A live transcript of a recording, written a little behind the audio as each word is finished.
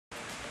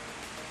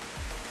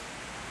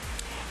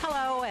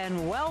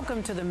and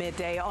welcome to the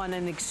Midday on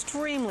an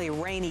extremely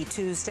rainy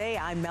Tuesday.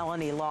 I'm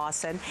Melanie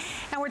Lawson,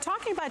 and we're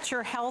talking about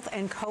your health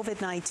and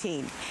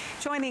COVID-19.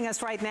 Joining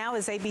us right now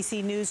is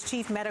ABC News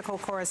Chief Medical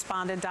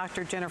Correspondent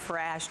Dr. Jennifer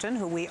Ashton,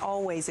 who we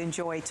always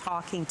enjoy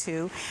talking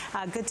to.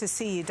 Good to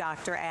see you,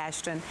 Dr.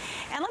 Ashton.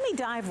 And let me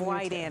dive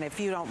right in,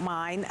 if you don't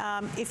mind.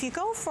 If you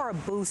go for a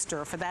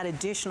booster, for that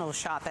additional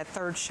shot, that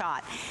third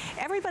shot,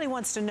 everybody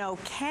wants to know,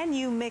 can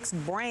you mix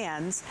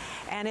brands?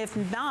 And if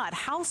not,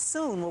 how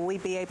soon will we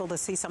be able to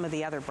see some of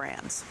the other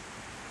brands?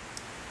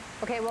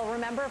 Okay, well,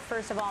 remember,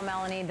 first of all,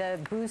 Melanie, the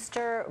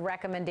booster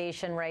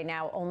recommendation right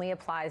now only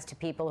applies to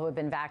people who have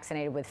been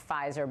vaccinated with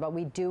Pfizer, but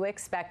we do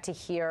expect to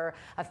hear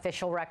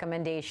official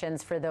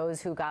recommendations for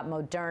those who got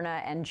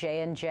Moderna and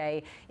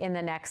J&J in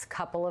the next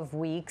couple of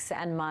weeks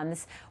and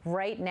months.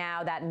 Right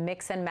now, that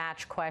mix and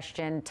match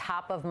question,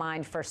 top of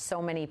mind for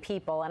so many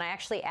people. And I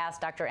actually asked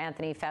Dr.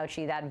 Anthony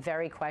Fauci that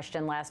very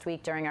question last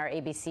week during our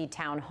ABC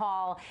town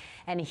hall,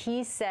 and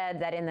he said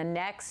that in the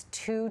next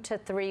 2 to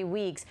 3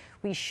 weeks,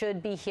 we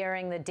should be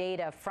hearing the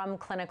data from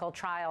clinical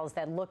trials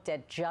that looked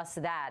at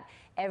just that.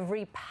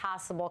 Every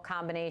possible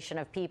combination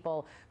of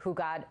people who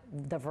got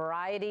the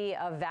variety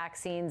of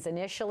vaccines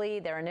initially,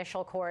 their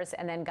initial course,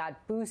 and then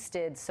got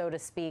boosted, so to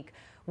speak,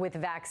 with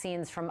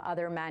vaccines from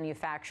other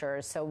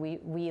manufacturers. So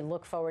we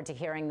look forward to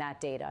hearing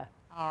that data.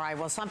 All right,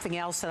 well, something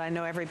else that I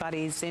know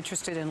everybody's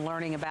interested in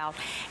learning about,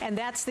 and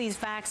that's these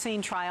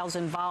vaccine trials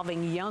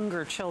involving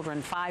younger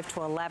children, 5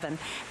 to 11.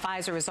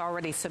 Pfizer has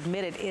already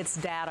submitted its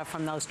data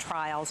from those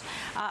trials.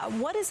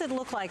 What does it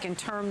look like in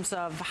terms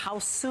of how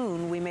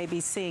soon we may be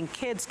seeing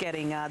kids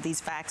getting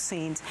these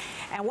vaccines?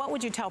 And what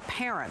would you tell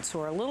parents who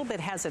are a little bit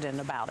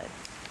hesitant about it?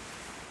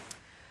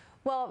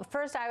 Well,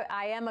 first,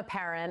 I am a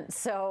parent,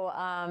 so,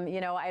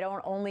 you know, I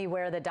don't only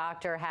wear the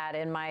doctor hat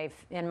in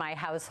my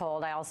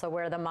household. I also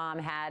wear the mom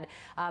hat.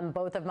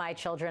 Both of my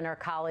children are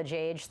college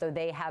age, so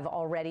they have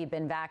already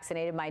been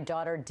vaccinated. My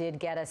daughter did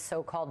get a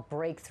so-called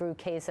breakthrough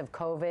case of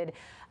COVID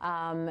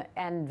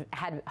and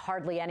had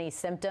hardly any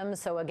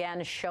symptoms. So,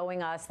 again,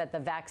 showing us that the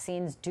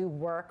vaccines do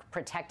work,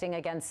 protecting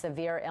against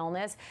severe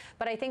illness.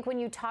 But I think when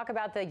you talk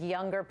about the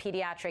younger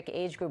pediatric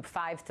age group,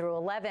 5 through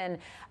 11,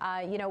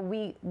 you know,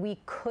 we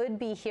could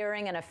be hearing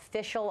an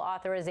official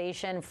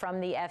authorization from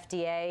the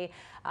FDA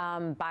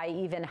by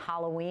even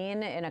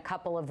Halloween in a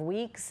couple of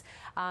weeks,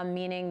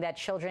 meaning that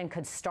children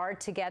could start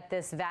to get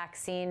this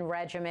vaccine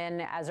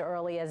regimen as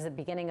early as the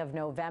beginning of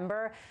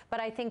November.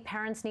 But I think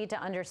parents need to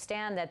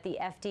understand that the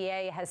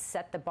FDA has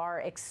set the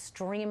bar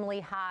extremely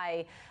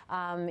high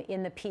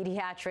in the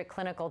pediatric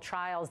clinical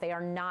trials. They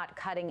are not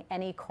cutting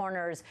any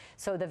corners,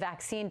 so the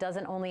vaccine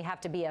doesn't only have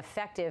to be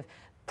effective,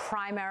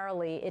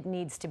 primarily it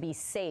needs to be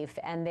safe,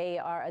 and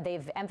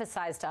they've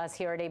emphasized to us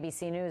here at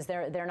ABC News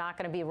they're not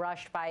going to be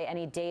rushed by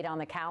any date on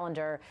the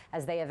calendar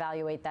as they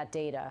evaluate that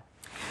data.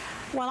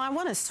 Well, I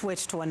want to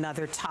switch to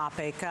another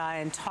topic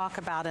and talk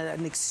about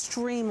an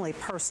extremely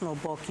personal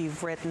book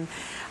you've written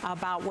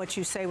about what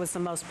you say was the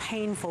most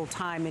painful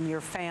time in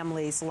your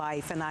family's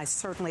life, and I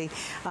certainly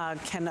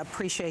can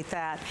appreciate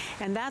that.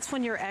 And that's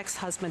when your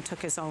ex-husband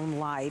took his own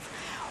life.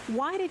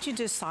 Why did you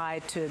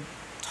decide to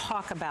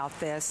talk about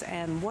this,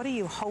 and what are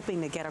you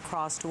hoping to get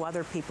across to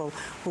other people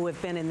who have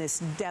been in this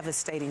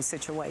devastating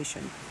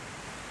situation?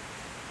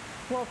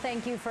 Well,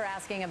 thank you for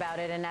asking about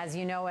it. And as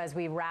you know, as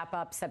we wrap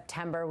up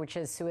September, which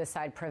is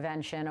Suicide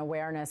Prevention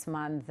Awareness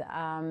Month,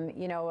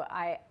 you know,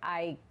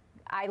 I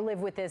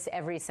live with this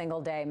every single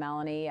day,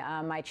 Melanie.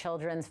 My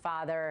children's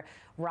father,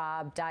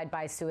 Rob, died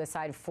by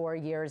suicide 4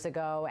 years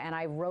ago, and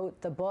I wrote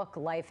the book,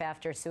 Life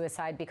After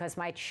Suicide, because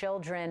my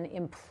children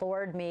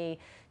implored me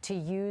to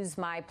use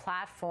my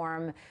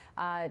platform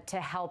to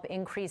help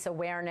increase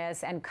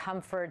awareness and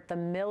comfort the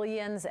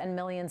millions and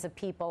millions of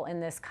people in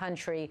this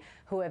country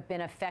who have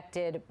been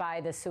affected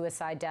by the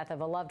suicide death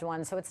of a loved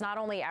one. So it's not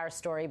only our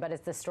story, but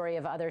it's the story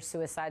of other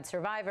suicide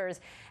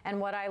survivors. And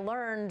what I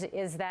learned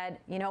is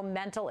that, you know,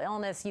 mental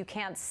illness, you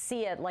can't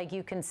see it like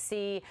you can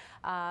see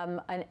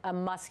a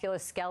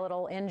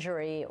musculoskeletal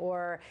injury,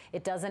 or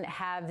it doesn't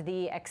have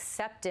the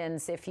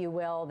acceptance, if you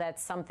will, that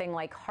something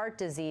like heart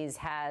disease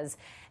has.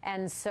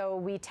 And so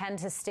we tend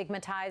to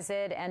stigmatize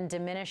it and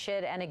diminish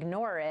it and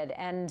ignore it.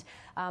 And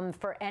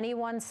for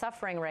anyone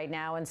suffering right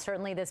now, and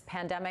certainly this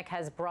pandemic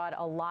has brought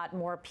a lot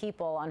more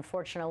people,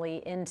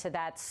 unfortunately, into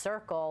that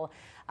circle,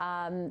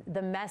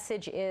 the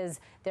message is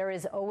there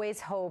is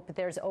always hope,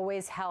 there's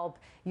always help,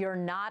 you're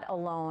not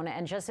alone.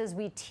 And just as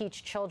we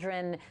teach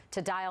children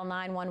to dial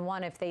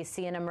 911 if they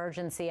see an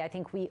emergency, I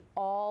think we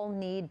all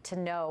need to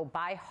know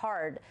by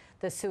heart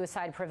the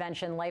suicide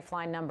prevention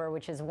lifeline number,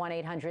 which is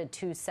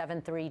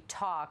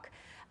 1-800-273-TALK.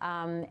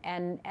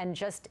 And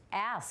just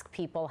ask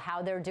people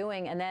how they're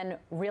doing, and then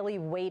really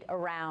wait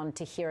around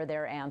to hear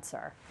their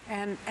answer.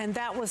 And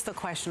that was the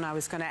question I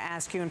was going to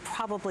ask you, and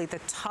probably the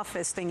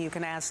toughest thing you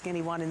can ask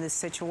anyone in this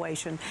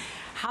situation.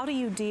 How do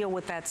you deal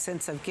with that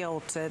sense of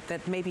guilt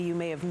that maybe you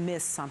may have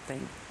missed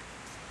something?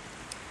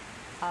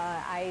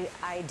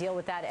 I deal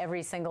with that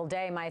every single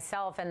day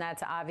myself, and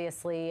that's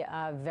obviously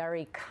a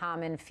very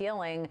common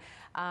feeling.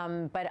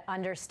 But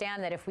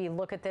understand that if we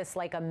look at this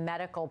like a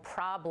medical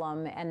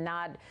problem and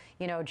not,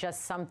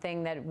 just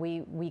something that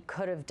we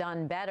could have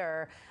done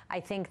better, I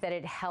think that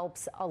it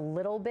helps a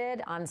little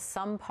bit on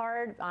some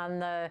part, on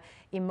the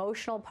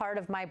emotional part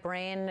of my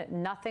brain.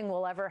 Nothing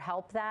will ever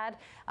help that.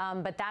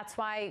 But that's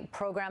why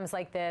programs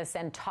like this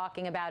and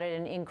talking about it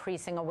and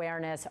increasing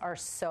awareness are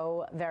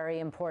so very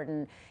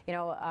important.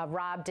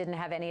 Rob didn't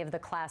have any of the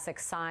classic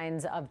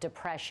signs of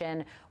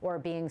depression or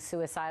being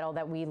suicidal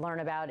that we learn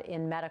about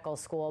in medical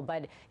school,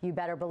 but you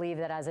better believe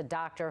that as a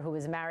doctor who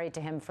was married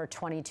to him for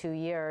 22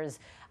 years,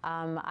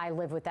 I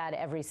live with that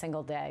every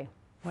single day.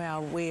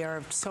 Well, we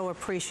are so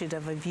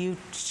appreciative of you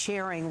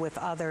sharing with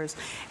others,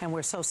 and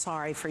we're so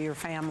sorry for your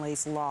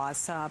family's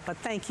loss. But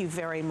thank you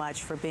very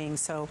much for being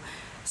so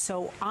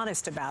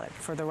honest about it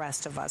for the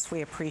rest of us.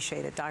 We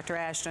appreciate it. Dr.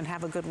 Ashton,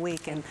 have a good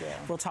week, and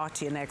we'll talk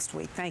to you next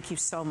week. Thank you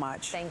so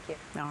much. Thank you.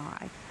 All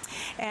right.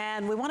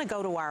 And we want to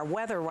go to our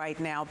weather right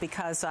now,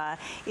 because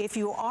if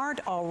you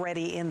aren't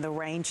already in the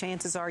rain,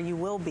 chances are you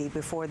will be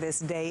before this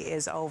day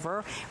is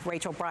over.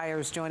 Rachel Breyer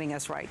is joining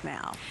us right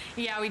now.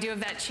 Yeah, we do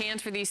have that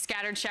chance for these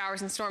scattered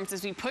showers and storms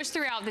as we push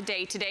throughout the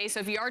day today. So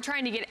if you are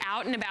trying to get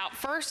out and about,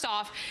 first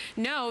off,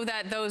 know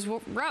that those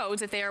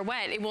roads, if they are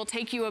wet, it will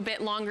take you a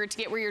bit longer to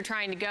get where you're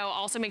trying to go.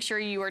 Also, make sure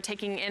you are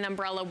taking an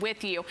umbrella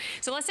with you.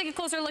 So let's take a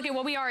closer look at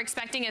what we are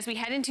expecting as we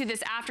head into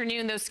this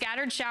afternoon. Those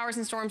scattered showers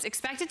and storms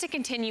expected to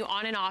continue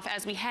on and off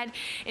as we head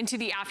into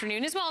the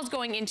afternoon, as well as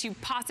going into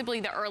possibly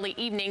the early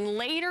evening.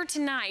 Later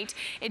tonight,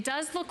 it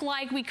does look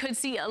like we could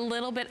see a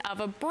little bit of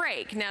a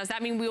break. Now, does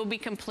that mean we will be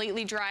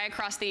completely dry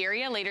across the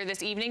area later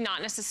this evening?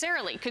 Not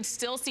necessarily. Could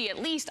still see at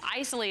least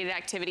isolated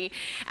activity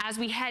as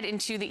we head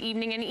into the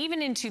evening and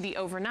even into the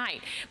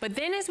overnight. But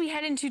then as we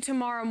head into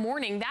tomorrow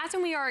morning, that's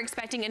when we are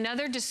expecting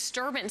another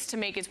disturbance to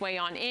make its way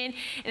on in.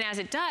 And as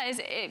it does,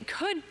 it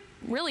could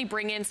really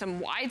bring in some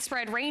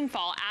widespread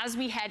rainfall as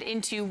we head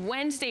into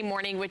Wednesday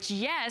morning, which,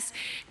 yes,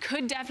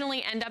 could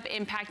definitely end up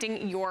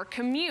impacting your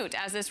commute.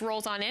 As this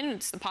rolls on in,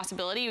 it's the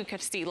possibility we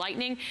could see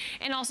lightning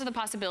and also the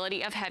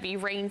possibility of heavy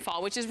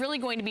rainfall, which is really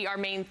going to be our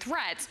main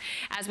threats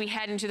as we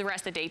head into the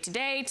rest of the day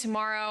today,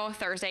 tomorrow,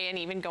 Thursday, and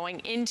even going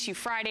into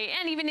Friday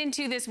and even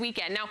into this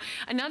weekend. Now,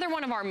 another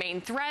one of our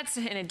main threats,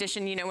 in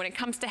addition, when it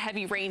comes to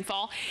heavy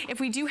rainfall, if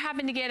we do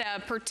happen to get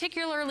a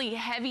particularly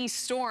heavy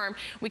storm,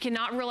 we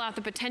cannot rule out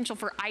the potential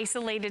for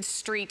isolated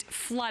street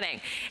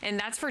flooding. And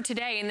that's for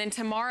today. And then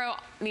tomorrow,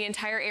 the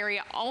entire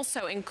area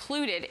also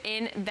included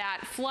in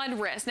that flood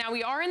risk. Now,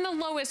 we are in the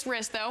lowest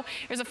risk, though.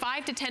 There's a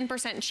 5 to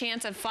 10%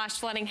 chance of flash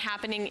flooding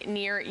happening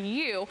near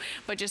you.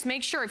 But just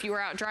make sure if you are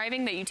out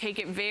driving that you take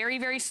it very,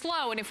 very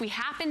slow. And if we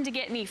happen to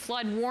get any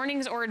flood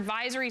warnings or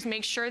advisories,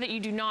 make sure that you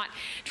do not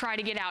try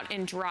to get out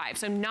and drive.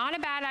 So not a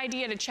bad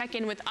idea to check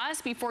in with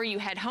us before you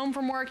head home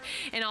from work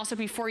and also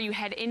before you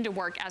head into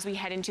work as we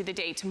head into the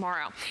day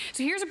tomorrow.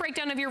 So here's a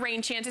breakdown of your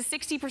rain chances.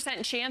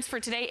 60% chance for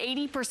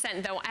today,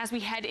 80% though as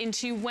we head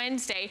into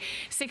Wednesday,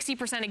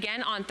 60%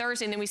 again on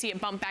Thursday, and then we see it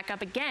bump back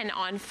up again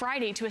on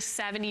Friday to a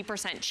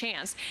 70%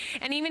 chance.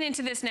 And even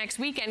into this next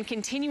weekend,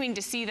 continuing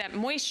to see that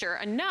moisture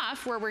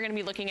enough where we're going to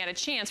be looking at a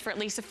chance for at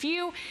least a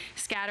few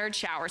scattered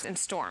showers and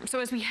storms. So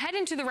as we head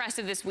into the rest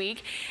of this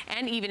week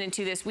and even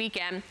into this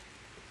weekend,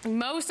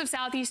 most of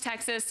southeast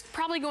Texas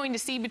probably going to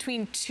see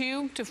between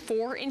 2 to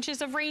 4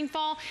 inches of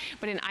rainfall,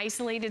 but in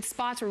isolated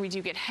spots where we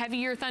do get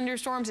heavier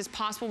thunderstorms, it's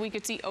possible we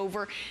could see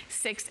over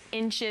 6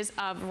 inches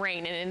of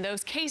rain. And in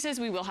those cases,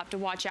 we will have to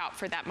watch out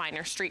for that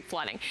minor street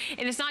flooding.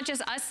 And it's not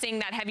just us seeing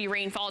that heavy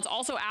rainfall, it's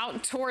also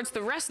out towards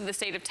the rest of the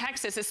state of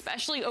Texas,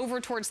 especially over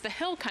towards the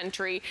hill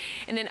country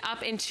and then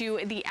up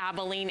into the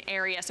Abilene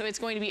area. So it's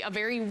going to be a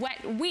very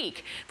wet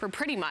week for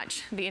pretty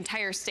much the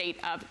entire state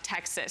of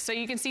Texas. So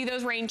you can see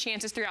those rain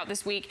chances throughout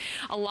this week.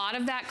 A lot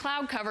of that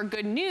cloud cover,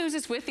 good news,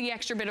 is with the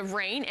extra bit of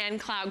rain and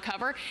cloud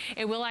cover,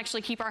 it will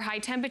actually keep our high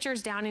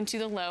temperatures down into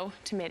the low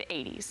to mid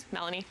 80s.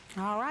 Melanie?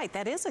 All right,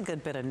 that is a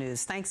good bit of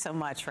news. Thanks so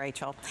much,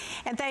 Rachel.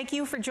 And thank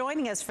you for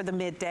joining us for the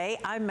Midday.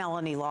 I'm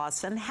Melanie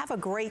Lawson. Have a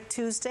great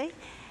Tuesday,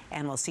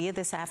 and we'll see you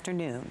this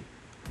afternoon.